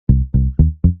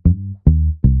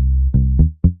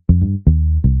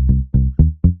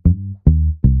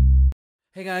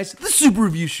Hey guys, the Super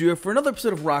Review Show for another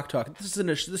episode of Rock Talk. This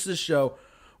is a show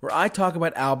where I talk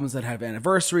about albums that have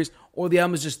anniversaries, or the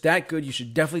album is just that good, you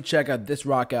should definitely check out this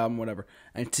rock album, whatever.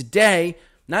 And today,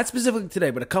 not specifically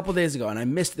today, but a couple days ago, and I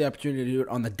missed the opportunity to do it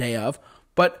on the day of,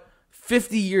 but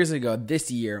 50 years ago this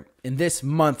year, in this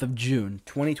month of June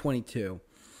 2022,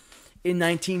 in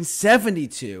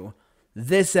 1972,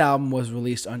 this album was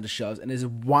released onto shelves and is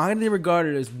widely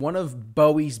regarded as one of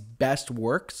Bowie's best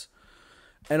works,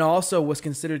 and also was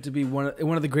considered to be one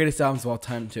of the greatest albums of all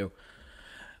time, too.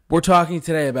 We're talking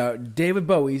today about David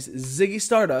Bowie's Ziggy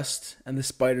Stardust and the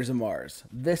Spiders of Mars.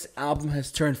 This album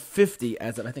has turned 50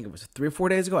 as of, I think it was 3 or 4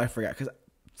 days ago. I forgot, because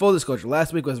full disclosure,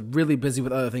 last week was really busy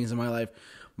with other things in my life.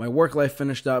 My work life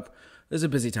finished up. It was a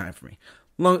busy time for me.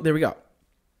 There we go.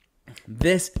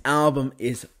 This album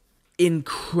is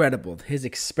incredible. His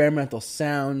experimental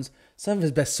sounds, some of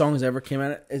his best songs ever came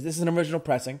out. This is an original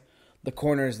pressing. The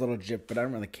corner is a little gypped, but I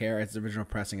don't really care. It's the original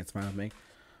pressing. It's fine with me.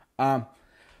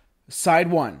 Side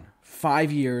 1,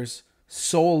 5 Years,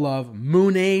 Soul Love,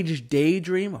 Moon Age,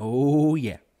 Daydream. Oh,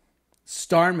 yeah.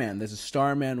 Starman. There's a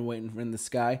starman waiting in the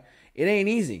sky. It ain't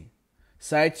easy.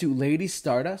 Side 2, Lady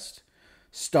Stardust.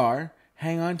 Star,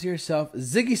 Hang On to Yourself.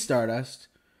 Ziggy Stardust,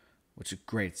 which is a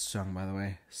great song, by the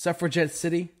way. Suffragette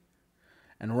City.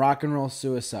 And Rock and Roll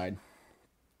Suicide.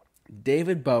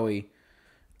 David Bowie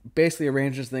basically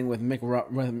arranged this thing with Mick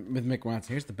Ronson.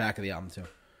 Here's the back of the album, too.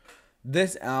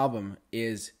 This album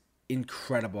is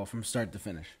incredible from start to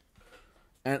finish.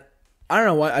 And I don't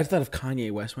know why. I thought of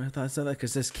Kanye West when I thought I said that,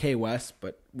 because this K West,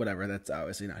 but whatever. That's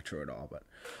obviously not true at all. But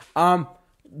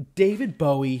David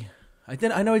Bowie.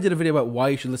 I know I did a video about why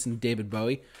you should listen to David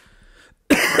Bowie.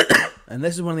 And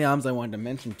this is one of the albums I wanted to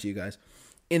mention to you guys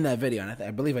in that video. And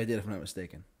I believe I did, if I'm not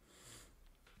mistaken.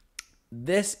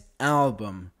 This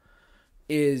album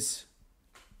is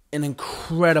an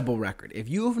incredible record. If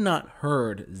you have not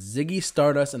heard Ziggy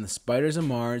Stardust and the Spiders of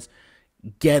Mars,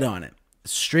 get on it.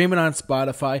 Stream it on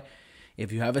Spotify.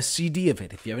 If you have a CD of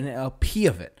it, if you have an LP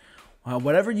of it,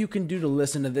 whatever you can do to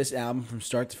listen to this album from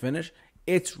start to finish,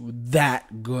 it's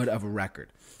that good of a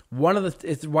record.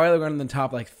 It's widely regarded in the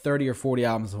top like 30 or 40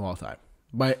 albums of all time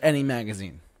by any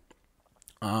magazine.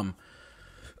 I'm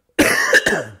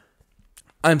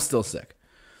still sick.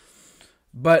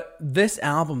 But this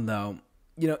album, though,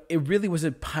 it really was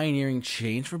a pioneering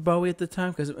change for Bowie at the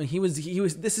time, because he was.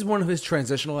 This is one of his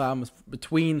transitional albums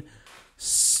between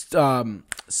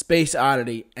Space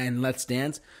Oddity and Let's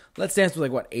Dance. Let's Dance was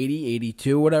like 80,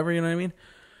 82, whatever. You know what I mean?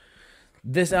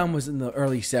 This album was in the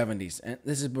early 70s, and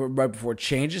this is right before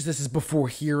Changes. This is before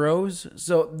Heroes.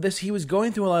 So he was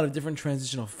going through a lot of different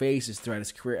transitional phases throughout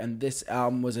his career, and this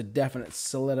album was a definite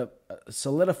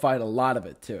solidified a lot of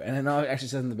it too. And I know it actually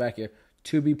says in the back here,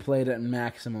 to be played at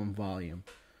maximum volume.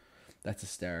 That's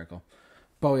hysterical.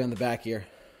 Bowie on the back here.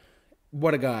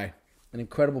 What a guy. An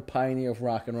incredible pioneer of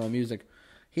rock and roll music.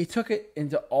 He took it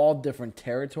into all different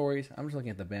territories. I'm just looking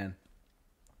at the band.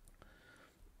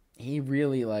 He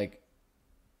really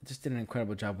just did an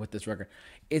incredible job with this record.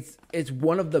 It's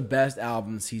one of the best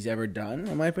albums he's ever done,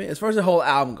 in my opinion. As far as the whole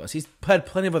album goes, he's had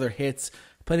plenty of other hits,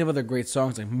 plenty of other great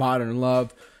songs like Modern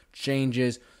Love,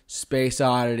 Changes, Space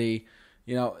Oddity.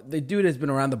 The dude has been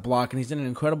around the block, and he's done an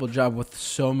incredible job with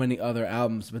so many other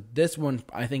albums. But this one,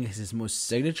 I think, is his most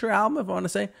signature album, if I want to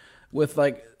say, with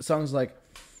songs like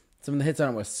some of the hits on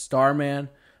it was Starman,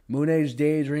 Moon Age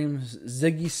Daydreams,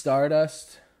 Ziggy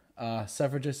Stardust,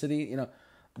 Suffragette City.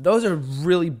 Those are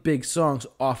really big songs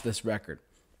off this record.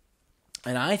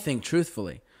 And I think,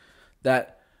 truthfully,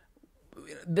 that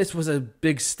this was a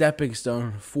big stepping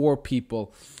stone for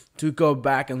people to go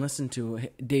back and listen to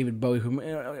David Bowie.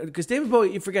 Because David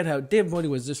Bowie, you forget how David Bowie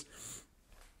was just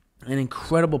an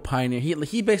incredible pioneer.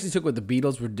 He basically took what the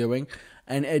Beatles were doing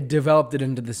and developed it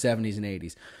into the 70s and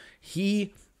 80s.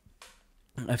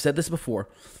 I've said this before,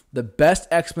 the best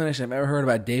explanation I've ever heard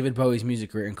about David Bowie's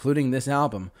music career, including this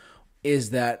album,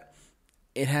 is that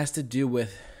it has to do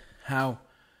with how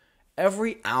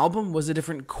every album was a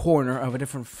different corner of a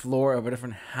different floor of a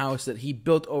different house that he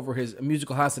built over his a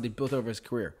musical house that he built over his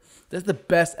career. That's the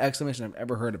best explanation I've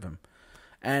ever heard of him.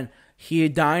 And he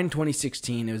died in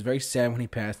 2016. It was very sad when he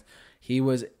passed.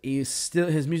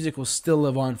 His music will still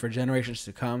live on for generations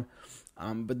to come.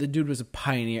 But the dude was a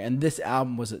pioneer, and this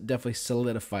album was definitely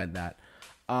solidified that.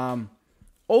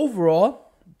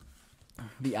 Overall,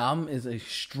 the album is a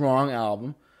strong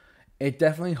album. It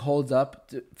definitely holds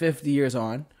up 50 years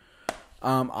on.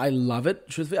 I love it.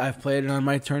 Truthfully, I've played it on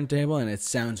my turntable, and it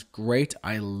sounds great.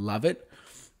 I love it.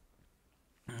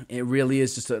 It really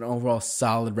is just an overall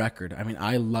solid record. I mean,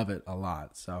 I love it a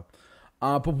lot. So,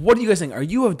 but what do you guys think? Are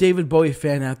you a David Bowie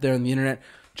fan out there on the internet?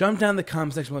 Jump down in the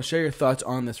comment section. We'll share your thoughts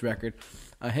on this record.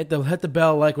 Hit the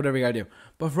bell, like, whatever you gotta do.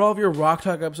 But for all of your Rock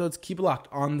Talk episodes, keep it locked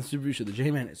on the Super Review Show. The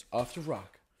J-Man is off to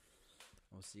rock.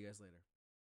 We'll see you guys later.